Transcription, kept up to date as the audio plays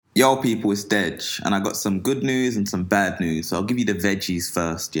Yo, people, it's Dej, and I got some good news and some bad news. So I'll give you the veggies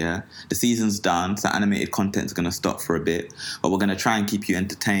first, yeah? The season's done, so animated content's going to stop for a bit, but we're going to try and keep you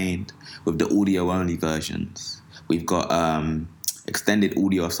entertained with the audio-only versions. We've got extended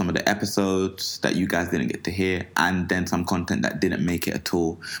audio of some of the episodes that you guys didn't get to hear, and then some content that didn't make it at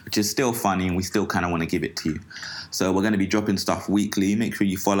all, which is still funny, and we still kind of want to give it to you. So we're going to be dropping stuff weekly. Make sure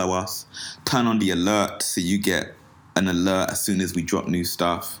you follow us. Turn on the alert so you get an alert as soon as we drop new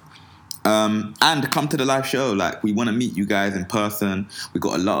stuff. And come to the live show. Like, we want to meet you guys in person. We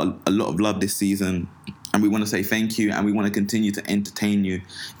got a lot of love this season, and we want to say thank you, and we want to continue to entertain you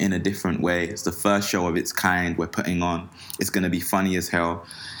in a different way. It's the first show of its kind we're putting on. It's going to be funny as hell.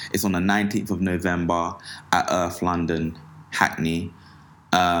 It's on the 19th of November at Earth London, Hackney.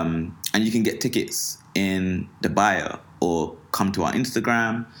 And you can get tickets in the bio or come to our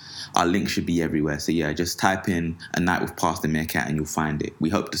Instagram. Our link should be everywhere. So yeah, just type in A Night with Pastor Meerkat and you'll find it. We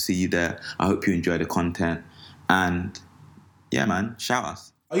hope to see you there. I hope you enjoy the content. And yeah, man, shout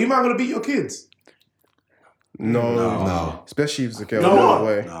us. Are you man going to beat your kids? No. Especially if it's a girl. No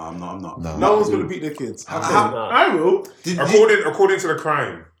way. No, I'm not. No one's going to beat their kids. I will. According to the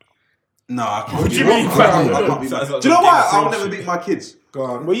crime. No, I can't. What do you mean? Do you know why? I'll never beat my kids. Go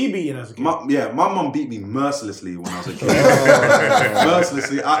on. Were you beating as a kid? My mum beat me mercilessly when I was a kid.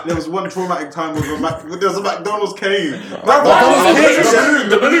 Mercilessly. There was one traumatic time with there was a McDonald's cane.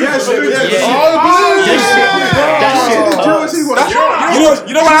 The balloon. Yeah.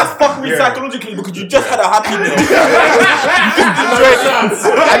 You know why that's fucking me psychologically? Because you just had a happy meal.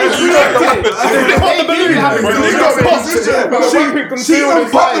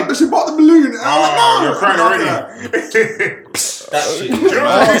 She bought the balloon. You're crying already. That shit.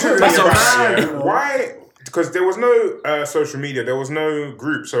 That's so mad. Why? Because there was no social media, there was no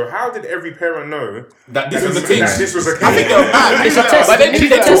group. So how did every parent know that this was a thing? This was a thing. I think they were mad. It's a test. But they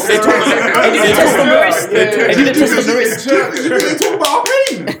did a test. They did a test on the wrist. They did a test on the wrist. They talk about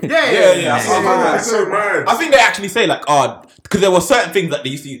pain. Yeah. That's so mad. I think they actually say like, because there were certain things that they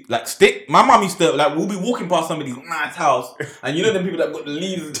used to like stick. My mum used to like, we'll be walking past somebody's nice house, and you know them people that got the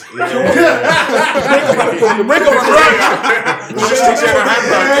leaves. Break up the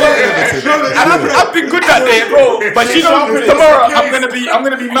I've been good that day, bro. But she knows tomorrow I'm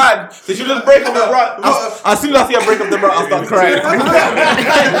gonna be mad. So she'll just break up the rug. As soon as I see her break up the rug, I'll start crying.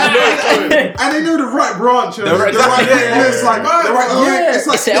 And they know the right branch. The right, it's like the right leg. It's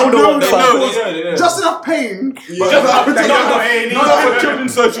like the elder one. They know. Just enough pain. Not for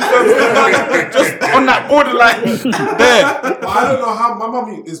children's social services. Just on that borderline. There. I don't know how my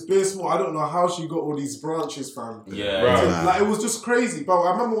mum is bare small. I don't know how she got all these branches, fam. Yeah. Like, it was just crazy. But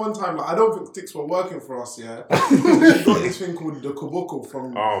I remember one time, like, I don't think sticks were working for us. Yeah, she got this thing called the koboko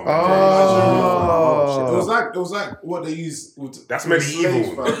from. It was like what they use. That's medieval.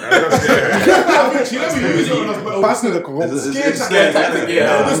 She never used it on us, but it was scare tactic. It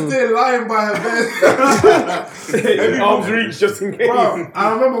was still lying by her bed. Arms reach just in case. Bro,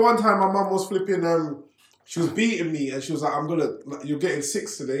 I remember one time my mum was flipping. She was beating me, and she was like, you're getting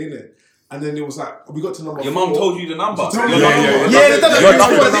 6 today, innit? And then it was like, we got to number 4. Your mum told you the number. You're lucky.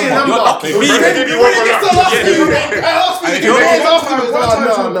 One time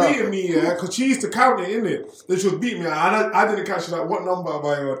she was beating me, because she used to count it, innit? Then she was beating me, and I didn't catch it. Like, what number am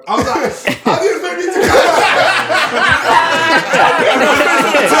I on? I was like, how do you expect me to count?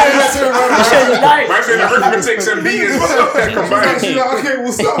 Man said the arithmetics and beatings combined. She's like, okay,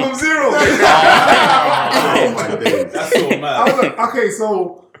 we'll start from 0. Oh my days. That's so mad. I was like, okay,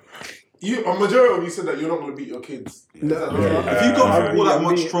 so a majority of you said that you're not going to beat your kids. No. If you go through all that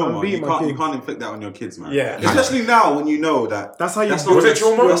much trauma, you can't inflict that on your kids, man. Yeah. Especially now when you know that. That's how you. Was it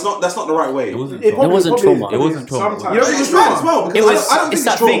trauma? That's not the right way. It wasn't trauma. It wasn't trauma. Sometimes It's bad as well because I don't think it's it's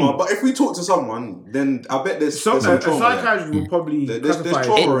that trauma. thing. But if we talk to someone, then I bet there's some trauma. A psychiatrist will probably There's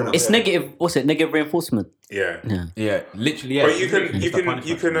trauma in it. It's negative. What's it? Negative reinforcement. Yeah. Literally. Yeah. But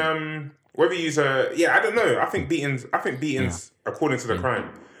you can whether you use I don't know. I think beatings according to the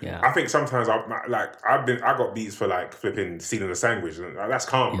crime. Yeah. I think sometimes I got beats for like flipping stealing a sandwich. And that's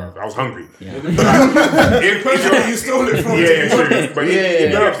calm, bro. I was hungry. Yeah. But like, if you stole it from. But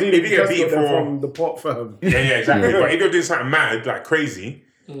if you get beat from the pot firm. Yeah, exactly. But if you're doing something mad, like crazy,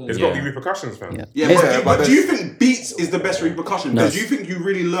 there's got to be repercussions, fam. But do you think beats is the best repercussion? Do you think you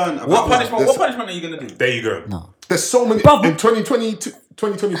really learn about What punishment are you gonna do? There you go. No. There's so many in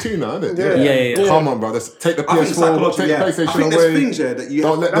 2022 now, isn't it? Yeah. Come on, bro. Take the I think PS4, take the PlayStation I think away. there's things that you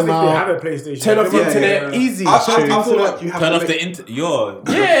don't let them They out. have a PlayStation. Turn off the internet. Easy. I feel like you have Turn to off the internet.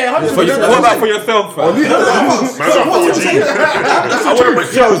 Yeah, What about for yourself, fam? Man's on 4G. I want to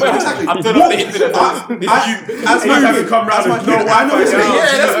break shows. I'm turning off the internet. As my come round. I know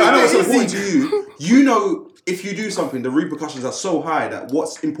what if you do something, the repercussions are so high that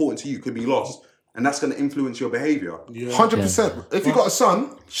what's important to you could be lost. And that's going to influence your behaviour. 100%. If you got a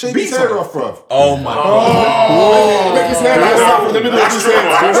son, shave his hair off, bruv. Oh my god. Make his hair out from the middle of his head.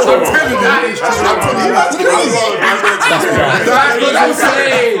 I'm telling you. That's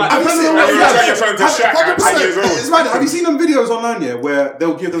insane. It's mad. Have you seen them videos online, yeah, where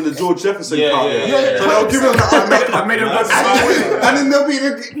they'll give them the George Jefferson card? Yeah. So they'll give them the I made him and then they'll be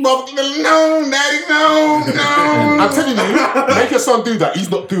no, daddy, no. I'm telling you, make your son do that. He's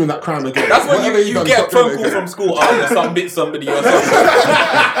not doing that crime again. That's when you get a phone call from school. Oh, your son bit somebody or something.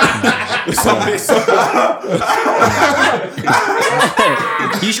 Your son bit somebody.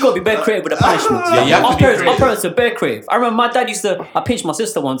 You just gotta be bare creative with the punishments. Yeah, you have to be creative. Our parents are bare creative. I remember my dad I pinched my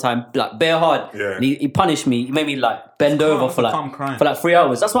sister one time, like bare hard. Yeah. And he punished me. He made me like bend over for like 3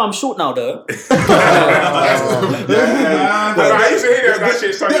 hours. That's why I'm short now, though. I used to hear that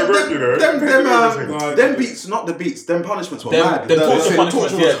shit starting to work, you know. Them beats, not the beats, them punishments were mad. The torture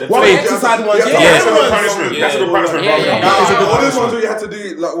punishments, yeah. What exercise ones? That's a good punishment. That's a good punishment. All those ones where you had to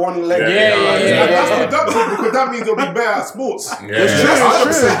do like one leg. That's productive because that means they'll be better at sports.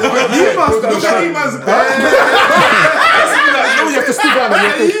 Yeah. You must have You have to stick down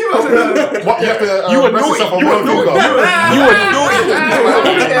and you were naughty. You were naughty.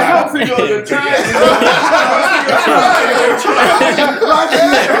 It helps when you're on the track.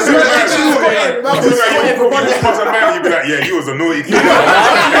 You'd be like, yeah, you was a naughty kid.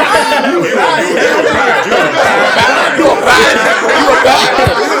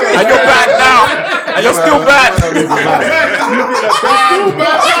 And you're bad now. And you're still bad.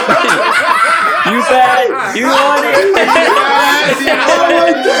 You bad. You want it.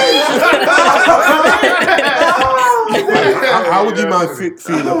 How would you man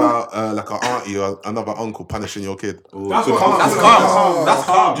feel about like an auntie or another uncle punishing your kid? That's calm.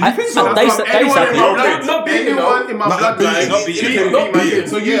 I think so. Not being anyone in my bloodline. Not beating Not beating.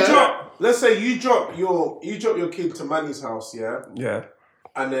 So you drop. Let's say you drop your kid to Manny's house, yeah. Yeah.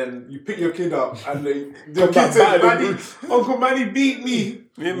 And then you pick your kid up, and the kid says, Uncle Manny beat me.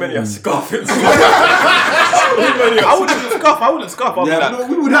 Me and Manny are scuffing. I wouldn't scuff. I'll be like,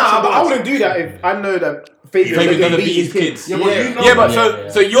 but I wouldn't do that if I know that Fabian's gonna beat his kids.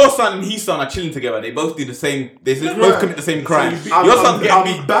 So your son and his son are chilling together. They both do the same. They both commit the same crime. Your son's getting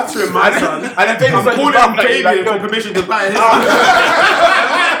beat. Battering my son. And then Fabian's calling him Fabian for permission to batter his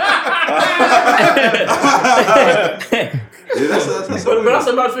But that's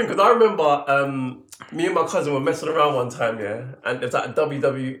a mad thing because I remember me and my cousin were messing around one time, yeah, and it's like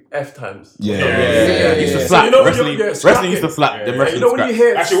WWF times. Yeah. Used to slap. So you know wrestling used to slap. Them wrestling you know when you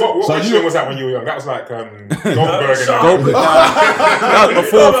hear Actually, what wrestling was that when you were young? That was like Goldberg and that was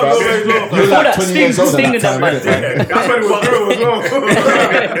before, fam. You were like 20 years old at that time, innit? That's when it was real as well.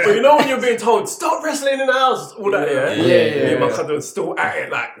 But you know when you're being told stop wrestling in the house, all that, yeah. Me and my cousin was still at it,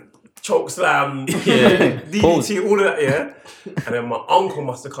 like choke slam, DDT, all of that, yeah. And then my uncle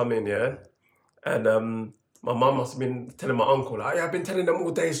must have come in, yeah. And my mum must have been telling my uncle, like, yeah, I've been telling them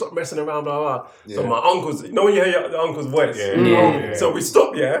all day, stop messing around, blah, blah. Yeah. So my uncle's, you know when you hear your uncle's voice? Yeah. So we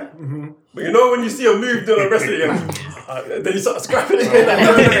stop, yeah? Mm-hmm. But you know when you see a move doing a wrestling, then you start scrapping it in.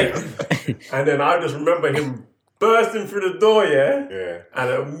 And then I just remember him bursting through the door, yeah? And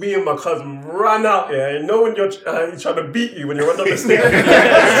then me and my cousin ran out, yeah? You know when you're he's trying to beat you when you're under the stairs?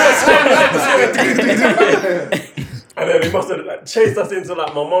 And then he must have chased us into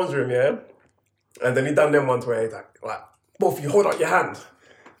like my mom's room, yeah? And then he done them ones where he's like, both of you hold out your hand.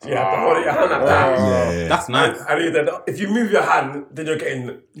 So you have to hold out your hand like that. Yeah. That's nice. And he said, if you move your hand, then you're getting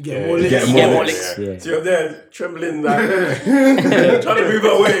more licks. You get more licks. Yeah. So you're there trembling, like, trying to move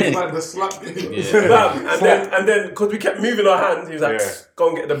away. Like the slap. And then, because we kept moving our hands, he was like, go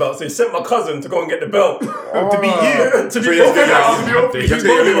and get the belt. So he sent my cousin to go and get the belt. To beat you. To beat both of us. You have to get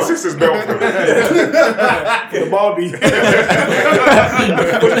your little sister's belt. The Barbie.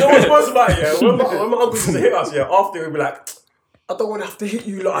 But you know what's worse about it, yeah? When my uncle used to hit us, yeah, after he'd be like, I don't want to have to hit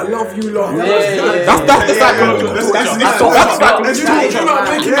you, lot. I love you, lot. That's the psychological torture. That's You're not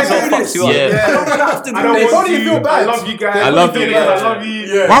making me do this. I don't want to have to do this. Why do you feel bad? I love you guys. I love you. I love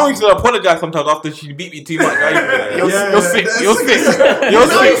you. My mom used to apologize sometimes after she beat me too much. You're sick. You're sick. You're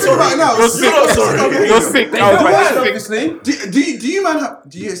sick. You're sick. Do you man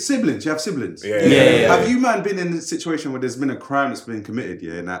have siblings? You have siblings? Yeah. Have you man been in a situation where there's been a crime that's been committed,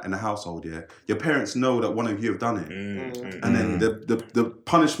 in a household, Your parents know that one of you have done it. And then the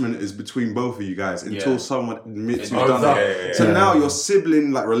punishment is between both of you guys until someone admits you've done it. So now your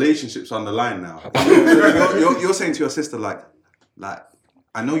sibling relationships on the line now. You're saying to your sister like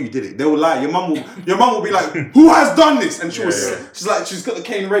I know you did it. They will lie. Your mum will be like, who has done this? And she's like, she's got the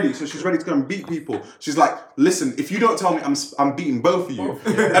cane ready, so she's ready to go and beat people. She's like, listen, if you don't tell me, I'm beating both of you.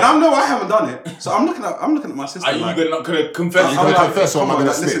 And I know I haven't done it, so I'm looking at my sister. Are you not gonna confess? I'm like, confess, or am I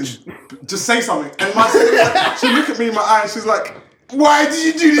gonna snitch? Just say something. And my sister, she look at me in my eye and she's like, why did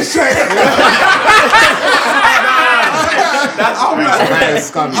you do this shit?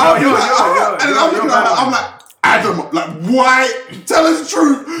 I'm like, Adam, like, why? Tell us the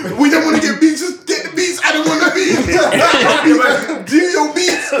truth. We don't want to get beats, just get the beats. I don't want the beats. Do your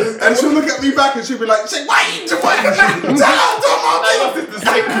beats. And she'll look at me back and she'll be like, why you doing it?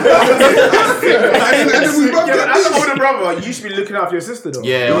 And then we both get beats. As an older brother, you should be looking out for your sister though.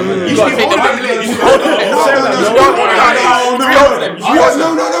 Yeah. You should be holding them. You should hold them. No.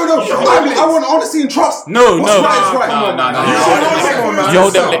 I want honesty and trust. No. What's right is right. You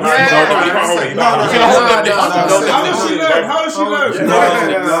hold them lips. How does she learn?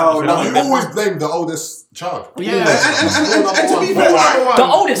 No. You always blame the oldest child. Yeah. And to be fair, the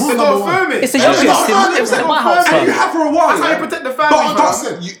oldest. It's the youngest in my house. And you have for a while. That's how you protect the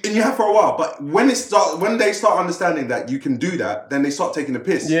family. And you have for a while. But when they start understanding that you can do that, then they start taking the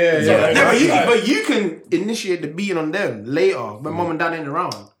piss. But you can initiate the beating on them later when mom and dad ain't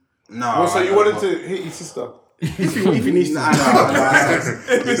around. No. So you wanted to hit your sister? If he needs to. You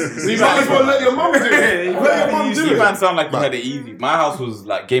might as well let your mum do it. Let your mum do You it. man sound like you had it easy. My house was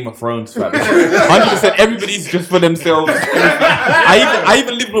like Game of Thrones, fam. 100%. Everybody's just for themselves. I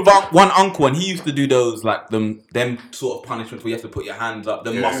even lived with one uncle, and he used to do those like them sort of punishments where you have to put your hands up,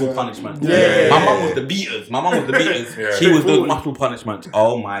 the muscle punishment. My mum was the beaters. She was those muscle punishments.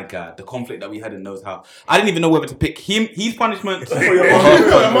 Oh my god, the conflict that we had in those house. I didn't even know whether to pick his punishment or her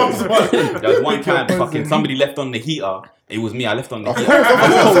punishment. There was one time, fucking somebody left on the heater. It was me. I left on the heater.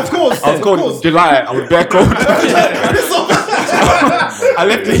 Of course. I was cold. It was July. I was bare cold. I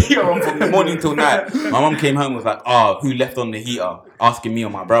left the heater on from the morning till night. My mum came home and was like, who left on the heater? Asking me or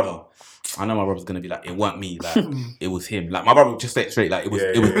my brother. I know my brother's gonna be like, it weren't me. Like, it was him. Like, my brother would just say it straight. Like, it was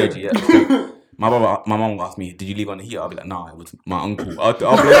Deji. Yeah, straight. My mum would ask me, did you leave on the heater? I'll be like, nah, it was my uncle. I'll be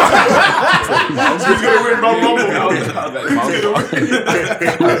like, who's gonna win my uncle?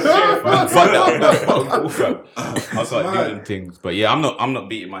 I'll start doing things. But yeah, I'm not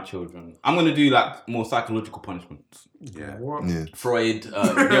beating my children. I'm gonna do like more psychological punishments. Yeah. Freud,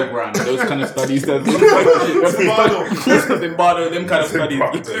 Milgram, those kind of studies. Them kind of studies.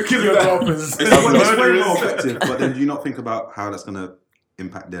 It's way more effective, but then do you not think about how that's gonna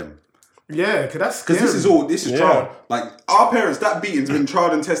impact them? Yeah, because this is trial. Like our parents, that beating's been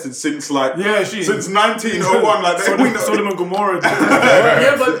tried and tested since since 1901. Like Sodom and Gomorrah.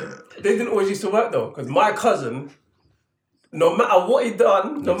 Yeah, but they didn't always used to work though. Because my cousin, no matter what he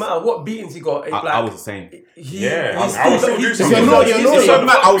done, no matter what beatings he got, I was the same. I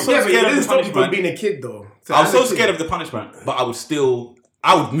was so scared of the punishment. Being a kid though. I was so scared of the punishment, but I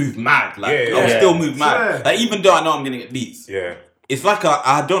would move mad. Like I would still move mad. Like even though I know I'm gonna get beats. Yeah. It's like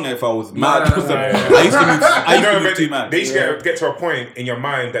I don't know if I was mad. I used to move too mad. They used to get to a point in your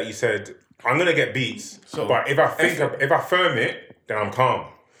mind that you said, I'm gonna get beats, but if I firm it, then I'm calm.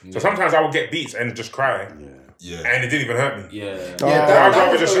 So sometimes I would get beats and just cry. Yeah. And it didn't even hurt me. I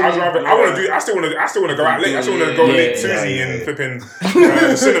still want to go out late. I still want to go meet Susie and flipping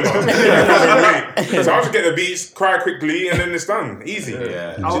cinema. So I'll just get the beats, cry quickly, and then it's done. Easy.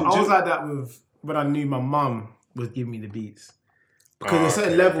 I was like that when I knew my mum was giving me the beats. Because there's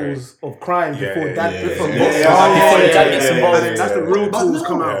certain levels of crying before dad gets involved. That's the real tools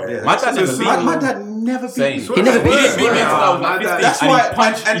come out. My dad never beat me. He never beat me until I was like 15. That's why he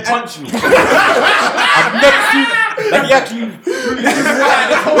punched me. I've never seen it. Like he actually. What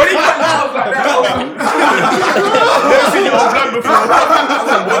are you like that? Never seen your own blood before.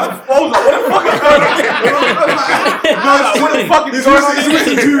 What the fuck is going on? What the fuck is going on?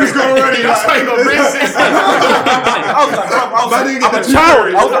 He's going already. That's why you got racist. I'm a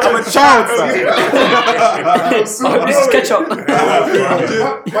child. I'm a child. This is ketchup.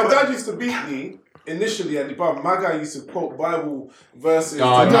 My dad used to beat me. Initially at the pub, my guy used to quote Bible verses. He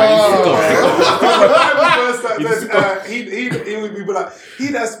would be like, "He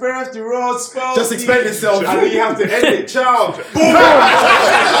that spareth the rod spoils." Just explain yourself. And you have to end it, child.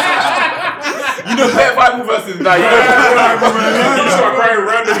 You know, play Bible verses now. You start crying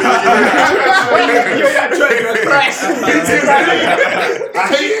randomly. I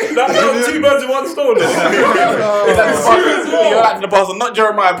Two birds in one stone. You're like the boss, not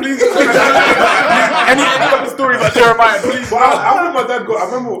Jeremiah, please. any other story about Jeremiah, please. But I think my dad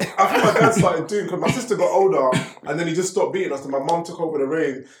started doing, because my sister got older and then he just stopped beating us and my mum took over the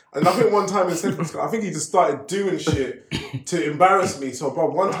reign. And I think one time in secondary school, I think he just started doing shit to embarrass me. So,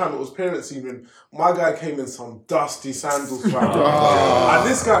 but one time it was parents' evening, my guy came in some dusty sandals, fam. And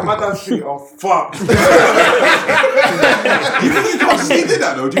this guy, my dad's feet are fucked. You think he consciously did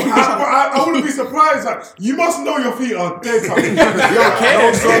that though? Do you think I wouldn't be surprised. Like, you must know your feet are dead.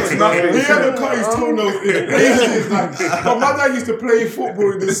 No socks, nothing. He hadn't cut his toenails in ages. Like, but my dad used to play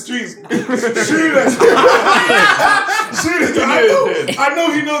football in the streets, shoeless. I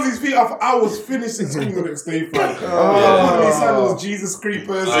know he knows his feet. I was finished in school the next day, fam. These sandals, Jesus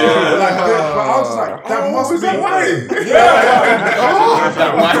creepers, like that. But I was just like, that must be why.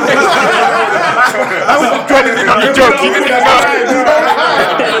 I was dreading it. I'm joking.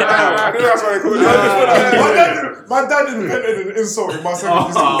 My dad invented an insult in my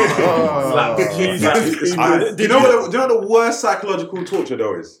secondary school. Do you know what the worst psychological torture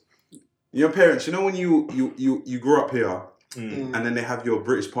though is? Your parents, you know when you grew up here and then they have your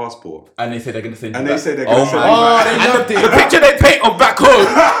British passport and they say they're gonna send you and back. they say they're gonna send you back. The picture they paint of back home,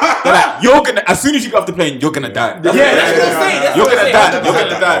 they're like, you're gonna, as soon as you get off the plane, you're gonna die. You're gonna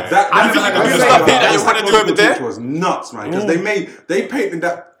die. That you're gonna do over there was nuts, man, because they painted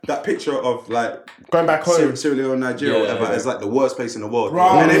that picture of like going back home, Sierra Leone, Nigeria, whatever, as like the worst place in the world,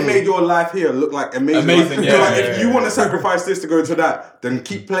 and they made your life here look like amazing. Like, if you want to sacrifice this to go to that, then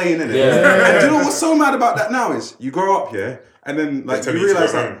keep playing in it. And do you know what's so mad about that now is you grow up here. And then, like, you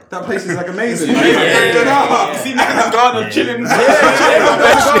realise that place is like amazing. You see niggas in Ghana chilling.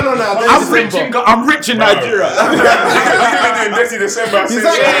 I'm rich in Nigeria. Doing Desi December.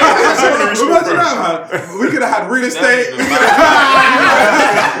 Imagine that, man. We could have had real estate.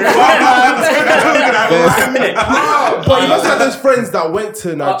 But you must have those friends that went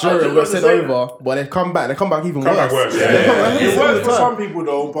to Nigeria and got sent over, but they come back. They come back even worse. It works for some people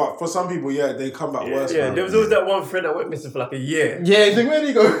though, but for some people, they come back worse. Yeah, there was always that one friend that went missing for like a year. Yeah, you think where do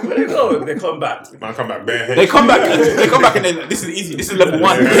you go? Where do you go? They come back. Man, come back bareheaded. They come back and then this is easy. This is level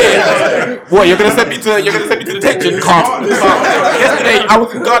 1. What, you're gonna send me to detention? Calm. Yesterday, I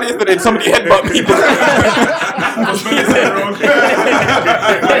was in Ghana yesterday and somebody headbutt me.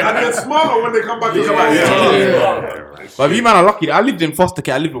 And they're smarter when they come back. But you man are lucky. I lived in foster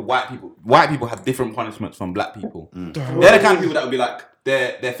care. I lived with white people. White people have different punishments from black people. They're the kind of people that would be like,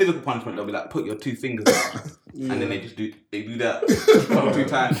 their physical punishment, they'll be like, put your 2 fingers out. And then they do that 2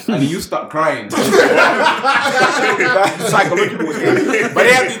 times. And you start crying. Psychological. But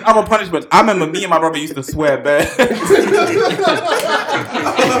they have these other punishments. I remember me and my brother used to swear bad.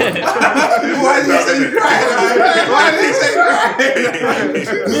 Why did you say you crying?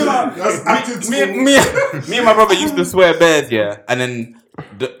 Me and my brother used to swear bears, yeah. And then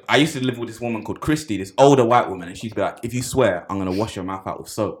I used to live with this woman called Christy, this older white woman, and she'd be like, if you swear, I'm gonna wash your mouth out with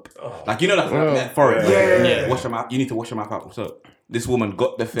soap. Like, you know that metaphor. Yeah. Wash your mouth. You need to wash your mouth out with soap. This woman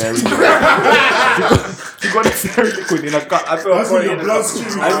got the fairy. she got the fairy liquid in her gut. I saw her in her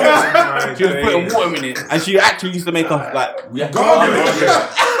bloodstream. She was putting water in it, and she actually used to make us like react. I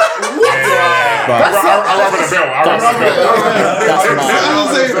rub the bell.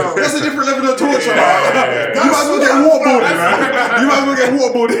 That's a different level of torture. You might as well get waterboarded, man. You might as well get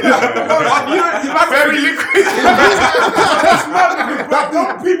waterboarded. Very liquid.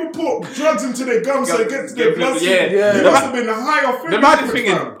 Don't people put drugs into their gums so it gets to their bloodstream? It must have been the higher thing. The maddest thing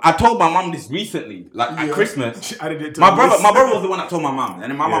is, I told my mum this recently, like at Christmas. My brother was the one that told my mum,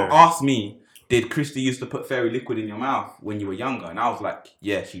 and then my mum asked me, did Christy used to put fairy liquid in your mouth when you were younger? And I was like,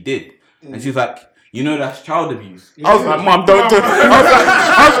 yeah, she did. And she was like, you know that's child abuse. I was like, Mum, don't do it. I was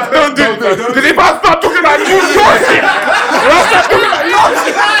like, don't do it. Because if I start talking about you,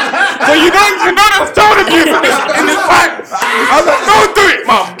 so you know that's child abuse in this fight. I was like, don't do it,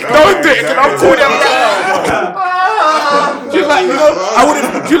 Mum. Don't do it. Because I'll call them back. She was like,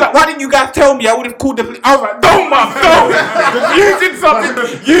 she was like, why didn't you guys tell me? I would have called the police. I was like, don't, Mum, don't. Because you did something.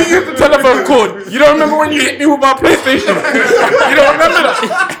 You used the telephone cord. You don't remember when you hit me with my PlayStation? You don't remember that?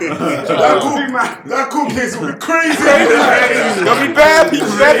 That cool case will be crazy. There'll be bad people.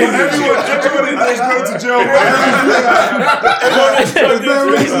 Everyone is going to jail.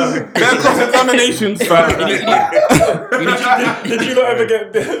 They're cross-examinations, fam. Did you not ever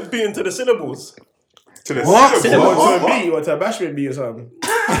get beaten to the syllables? To the what? To a beat or to a bashment beat or something?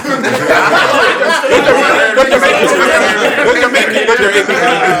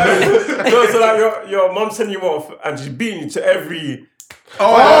 So like your mum sending you off and she's beating you to every.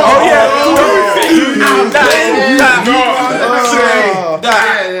 Oh yeah.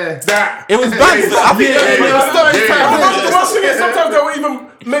 that. It was bad. I think The worst thing is sometimes they'll even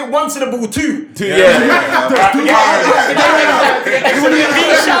make one syllable two. That's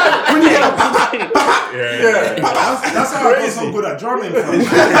how I got so good at drumming.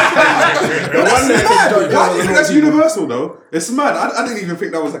 That's universal though. It's mad. I didn't even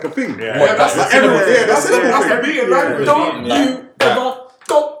think that was like a thing. That's the beating language. Don't you ever go.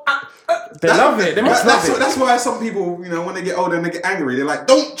 They love it. They must love it. That's why some people, when they get older and they get angry, they're like,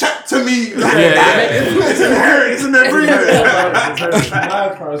 "Don't chat to me." It's inherent. It's in their breathing.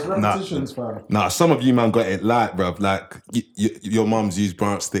 Repetitions, fam. Nah, some of you man got it light, bruv. Like your mums used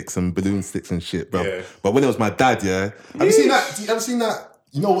branch sticks and balloon sticks and shit, bruv. Yeah. But when it was my dad, have you seen that? You ever seen that?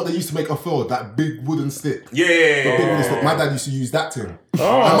 You know what they used to make a floor? That big wooden stick. Yeah. The big wooden stick. My dad used to use that thing. And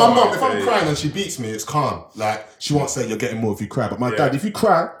my mum, if I'm crying and she beats me, it's calm. Like she won't say you're getting more if you cry. But my dad, if you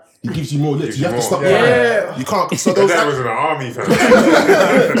cry, he gives you more lips. You have to stop crying. You can't. So My dad was in the army,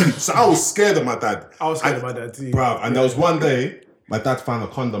 fam. So I was scared of my dad. I was scared of my dad too. Bruv, and there was one day, my dad found a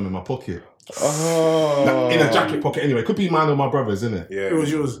condom in my pocket. Like, in a jacket pocket anyway. Could be mine or my brother's, innit? Yeah. It was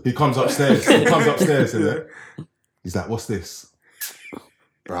yours. He comes upstairs. Innit? He's like, what's this?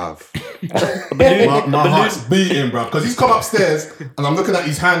 Bruv. my heart's beating, bruv. Because he's come upstairs and I'm looking at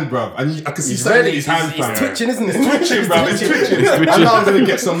his hand, bruv. And I can see something in his hand, He's fam. twitching, isn't it? It's twitching, bruv. It's twitching. I know I'm going to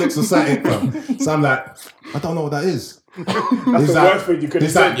get some licks or something, bruv. So I'm like, I don't know what that is. That's the worst thing you could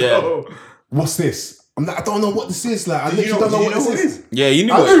have said. What's this? I'm like, I don't know what this is. Like, I literally don't know what this is. Yeah, you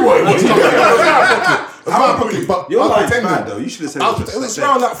knew I knew what it was. But Your I was life's pretending. bad though. You should have said It was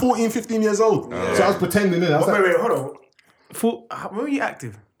around like 14, 15 years old. So I was pretending. I was like, Wait, hold on. When were you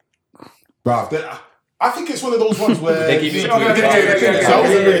active? bruv, I think it's one of those ones where They give you so I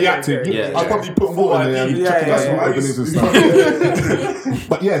wasn't really active. Yeah. I probably put water in there and checking out some openings and stuff.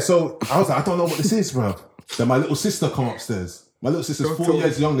 But yeah, so I was like, I don't know what this is, bruv. Then my little sister come upstairs. My little sister's 4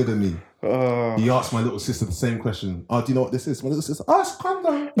 years younger than me. He asked my little sister the same question. Oh, do you know what this is? My little sister, it's a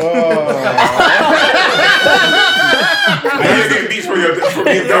condom. And you get beats from your dad.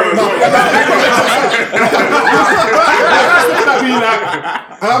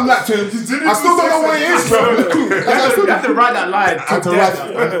 And I'm like, I still don't know what it is, bro. You have to write that line.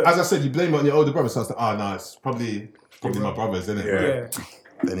 As I said, you blame it on your older brother. So I was like, no, it's probably my brother's, isn't it? Yeah.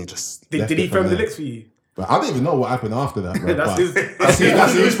 Then he just Did he film the licks for you? But I don't even know what happened after that. Bro. That's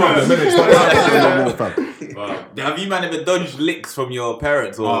his problem. Innit? Have you man ever dodged licks from your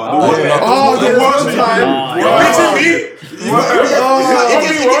parents or? The worst time.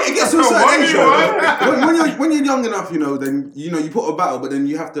 It gets to a certain age, when you're young enough, then you put a battle, but then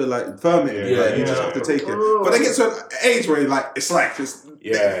you have to like firm it. You just have to take it. But they get to an age where they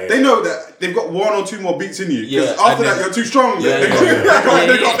know that they've got one or two more beats in you. Because after that, you're too strong. They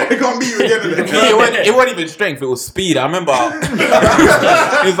can't beat you again. It wasn't even strength; it was speed. I remember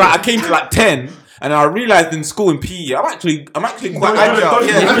it was like I came to like 10. And I realised in school in PE, I'm actually quite agile.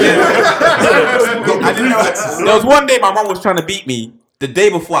 I didn't know. There was one day my mum was trying to beat me. The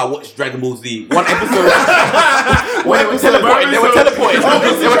day before I watched Dragon Ball Z, one episode. When they were teleporting.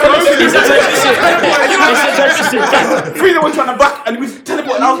 Frieza was trying to back, and he was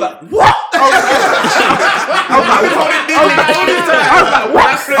teleporting. I was like, what? I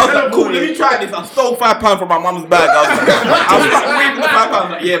was like, cool. Let me try this. I stole £5 from my mum's bag. I was like, waving the £5. I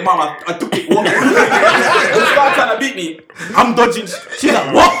was like, yeah, mum, I took it. What? She started trying to beat me. I'm dodging. She's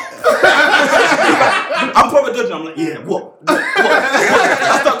like, what? I'm probably dodging. I'm like, yeah, what?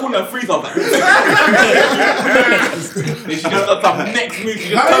 I start calling her Frieza. I was like, then she just does some next move. She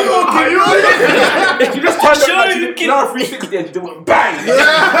just turned around. She just turned around. She did a 360 and she went bang. I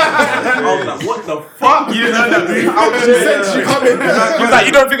was like, what the fuck? You didn't know that. She's like,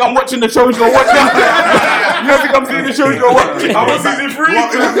 you don't think I'm watching the shows you're watching? You don't think I'm seeing the shows you're watching? I was season 3.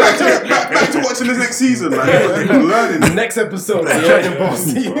 Back to watching this next season. Learning. Next episode of Dragon Ball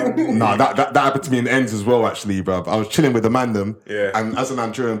Z. No, that happened to me in Ends as well, actually, bruv. I was chilling with the mandem, and as a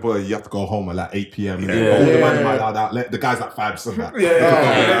Nigerian boy, you have to go home at like 8 p.m. All the mandem are allowed out. The guy's like 5, so that.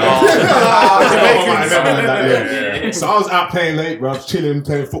 So I was out playing late, bruv, chilling,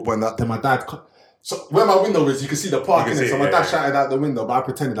 playing football, and that. Then my dad. So where my window is, you can see the park in it. So my dad shouted out the window, but I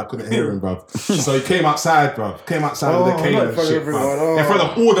pretended I couldn't hear him, bruv. So he came outside, bruv. Came outside with the cane and shit, bruv. In front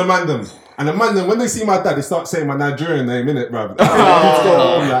of all the mandem. And the man, when they see my dad, they start saying my Nigerian name, innit, bruv?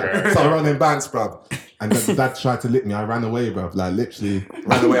 So I run in bands, bruv. And then dad tried to lick me. I ran away, bro. Like literally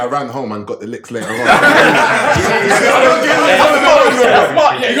ran away. I ran home and got the licks later on. You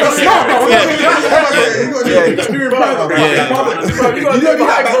got smart, bro.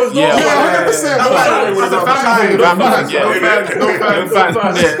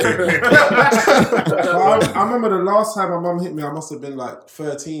 I remember the last time my mum hit me, I must have been like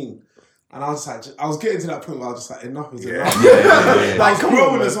 13. And I was like, I was getting to that point where I was just like, enough is enough. Like, I was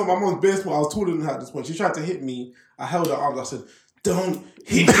growing this on my mum's baseball. I was taller than her at this point. She tried to hit me. I held her arms. I said, don't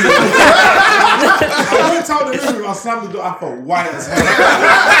hit me. I went out the room. I slammed the door. I felt white as hell.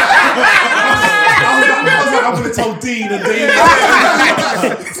 I was like, I'm going to tell Dean and Dean.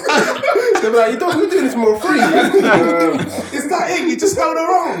 They were like, we're doing this more free. It's that ink. You just held her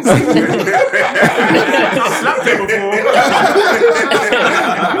arms. I slapped her before.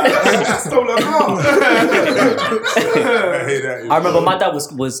 Stole her car. I remember my dad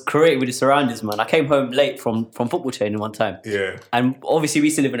was creative with the surroundings, man. I came home late from football training one time. Yeah. And obviously we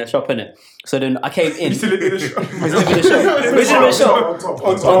used to live in a shop, innit? So then I came in. You still live in a shop? We live in a shop.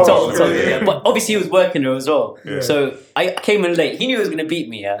 On top. Yeah. But obviously he was working there as well. Yeah. So I came in late. He knew he was going to beat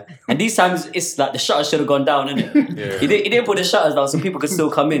me, yeah? And these times it's like the shutters should have gone down, innit? Yeah. He didn't put the shutters down so people could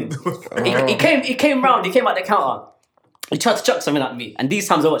still come in. He came round, he came at the counter. He tried to chuck something at me, and these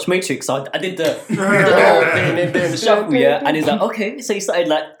times I watched Matrix, so I did the whole thing the shuffle, yeah. And he's like, okay, so he started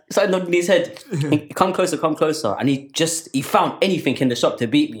nodding his head. Come closer, and he found anything in the shop to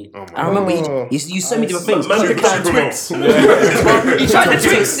beat me. Oh, I remember he used so many different things. He tried the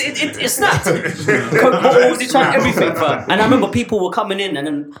Twix, it snapped. Coke bottles, he tried everything, fam. And I remember people were coming in, and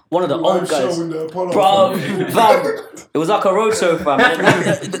then one of the old guys, bro, it was like a roadshow, fam.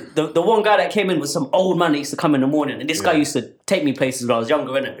 The one guy that came in was some old man that used to come in the morning, and this guy used to take me places when I was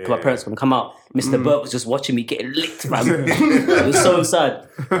younger, innit? Because my parents wouldn't come out. Mr. Burt was just watching me getting licked, man. It was so sad.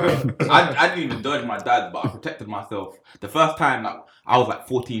 I didn't even dodge my dad, but I protected myself. The first time I was like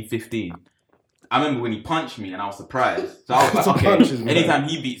 14, 15. I remember when he punched me and I was surprised. So I was like, okay, anytime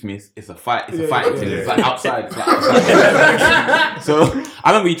he beats me, it's a fight. It's a fighting thing. It's like outside. It's like outside. So I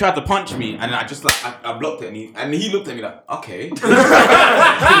remember he tried to punch me and I just I blocked it and he looked at me like, okay. It's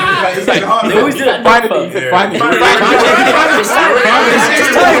like, they always do that. Finally, he said, finally. It's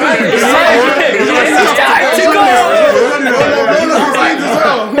time to go.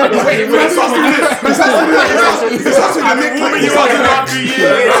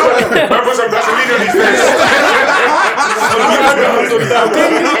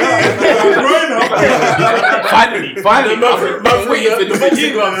 Finally.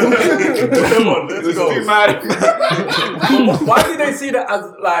 Why did they see that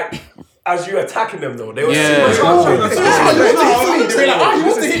as you attacking them though? They were he wants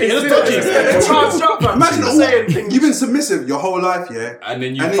to hit me. Imagine saying things. You've been submissive your whole life, yeah, and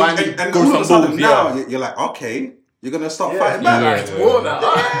then you finally and all of a sudden now you're like, okay, you're gonna start fighting back. So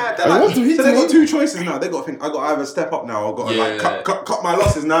they got two choices now. They got to think I got to either step up now or got to cut my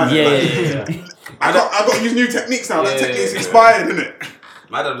losses now. I got to use new techniques now. That technique's expired, isn't it?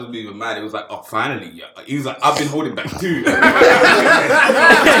 My dad was even mad. He was like, "Oh, finally!" Yeah. He was like, "I've been holding back too." It's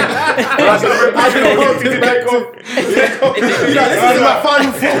my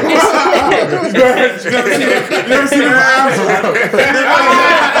final form. Never seen him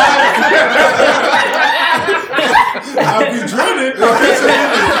I'll be dreading.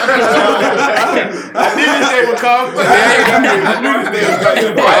 I knew this day would come.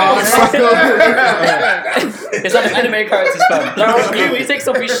 It's like the anime characters, fam. Like, he takes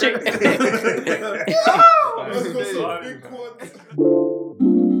off his shit. It's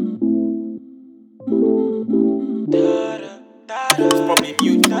probably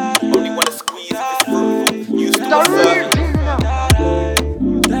mute. Only want to squeeze if it's fruitful. Used to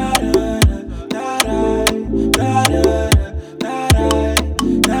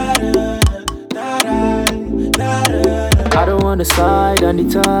I don't wanna slide,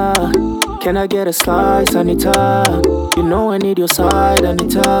 Anita. Can I get a slice, Anita? You know I need your side,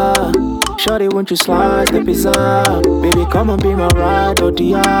 Anita. Shorty, won't you slice the pizza? Baby, come and be my ride or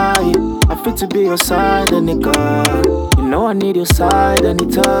DI. I fit to be your side, Anita. You know I need your side,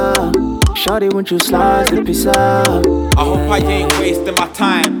 Anita. Shorty, won't you slice the pizza? I hope I ain't wasting my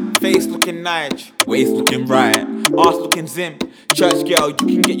time. Face looking nice, waist looking right, ass looking zim. Church girl, you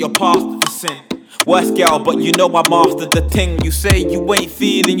can get your pastor to sin. Worst girl, but you know I'm after the thing. You say you ain't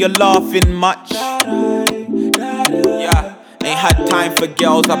feeling, you're laughing much. Yeah, ain't had time for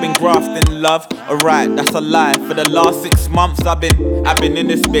girls, I've been grafting love. Alright, that's a lie. For the last 6 months I've been in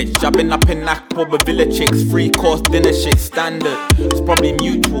this bitch. I've been up in Akpo with villa chicks. 3-course dinner shit, standard. It's probably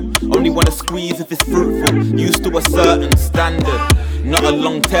mutual. Only wanna squeeze if it's fruitful. Used to a certain standard. Not a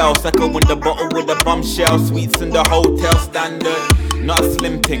long tail, second with the bottle with the bombshell. Sweets in the hotel standard. Not a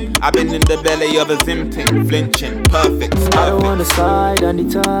slim thing. I've been in the belly of a Zimting, flinching, perfect. I don't wanna slide,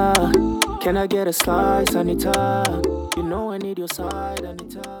 Anita. Can I get a slice, Anita? You know I need your side,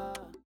 Anita.